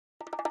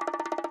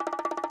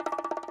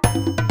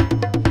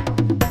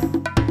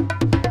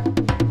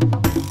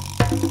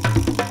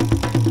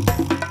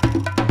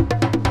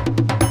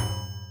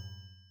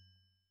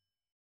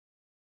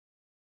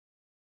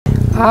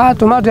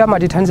Tomate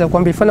yamatithandiza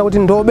kwambiri fana kuti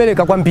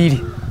ndobereka kwambiri.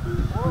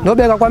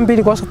 Ndobereka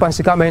kwambiri kwa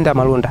pansi kama enda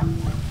malonda.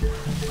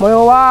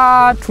 Moyo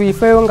wathu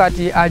ifeyo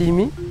ngati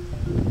alimi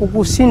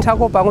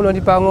ukusinthako pang'ono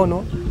ndi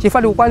pang'ono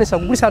chifukwa tikukwanisa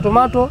kugulisa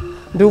tomato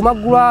ndi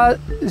kumagula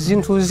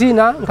zinthu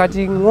zina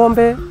ngati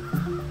ng'ombe,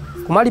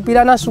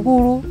 kumalipira na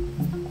sukulu,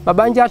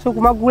 mabanja athu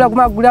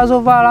kumagula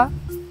zovala.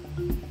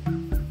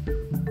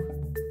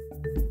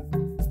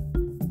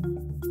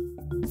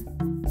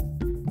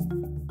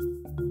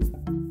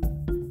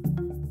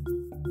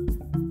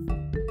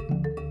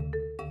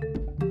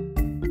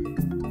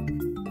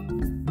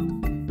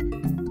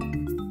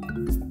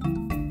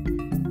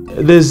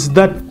 There's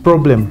that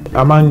problem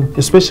among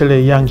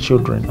especially young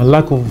children, a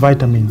lack of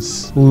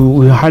vitamins.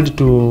 We had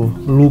to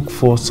look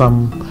for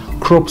some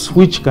crops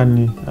which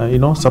can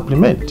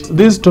supplement.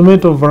 These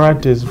tomato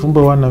varieties,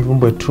 Vumbe 1 and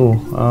Vumbe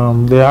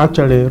 2, they are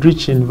actually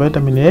rich in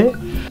vitamin A.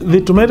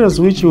 The tomatoes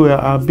which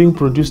are being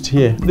produced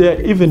here,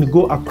 they even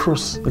go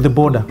across the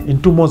border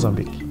into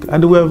Mozambique.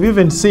 And we have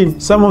even seen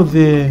some of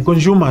the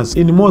consumers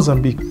in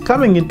Mozambique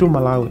coming into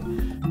Malawi.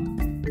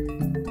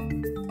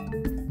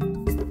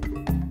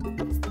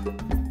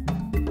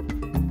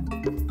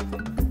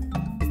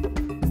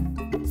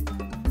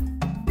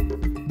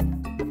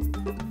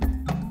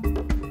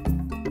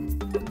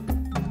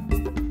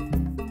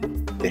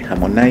 The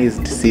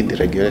harmonized seed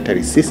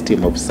regulatory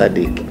system of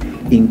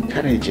SADC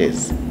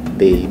encourages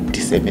the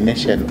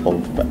dissemination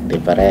of the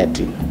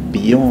variety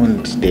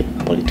beyond the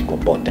political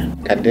border.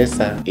 Cada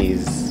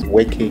is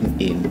working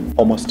in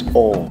almost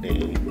all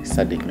the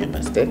SADC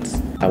member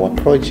states. Our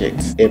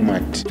projects aim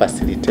at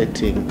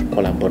facilitating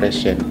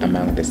collaboration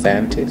among the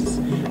scientists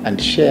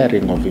and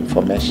sharing of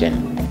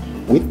information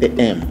with the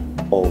aim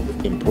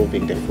of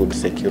improving the food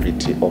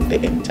security of the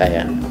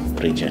entire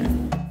region.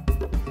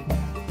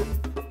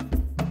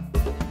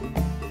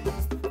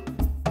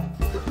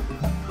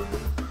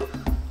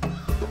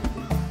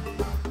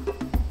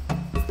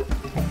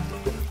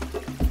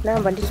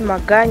 Namba nditi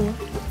maganyo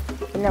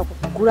ina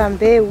kugula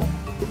mbewu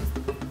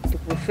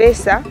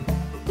ndikufesa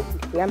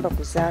ndikuyamba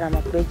kuzala ma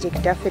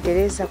project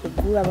afetereza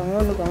kugula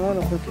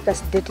pang'ono kufika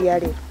state ya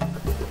lero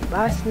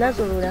basi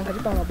nazolola ngati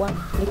pa mabwana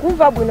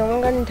nikumva bwino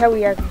monga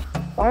nthawi yake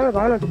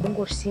pang'ono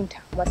tikungosintha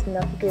basi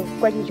nafike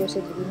kwa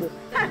chichonse chilibe.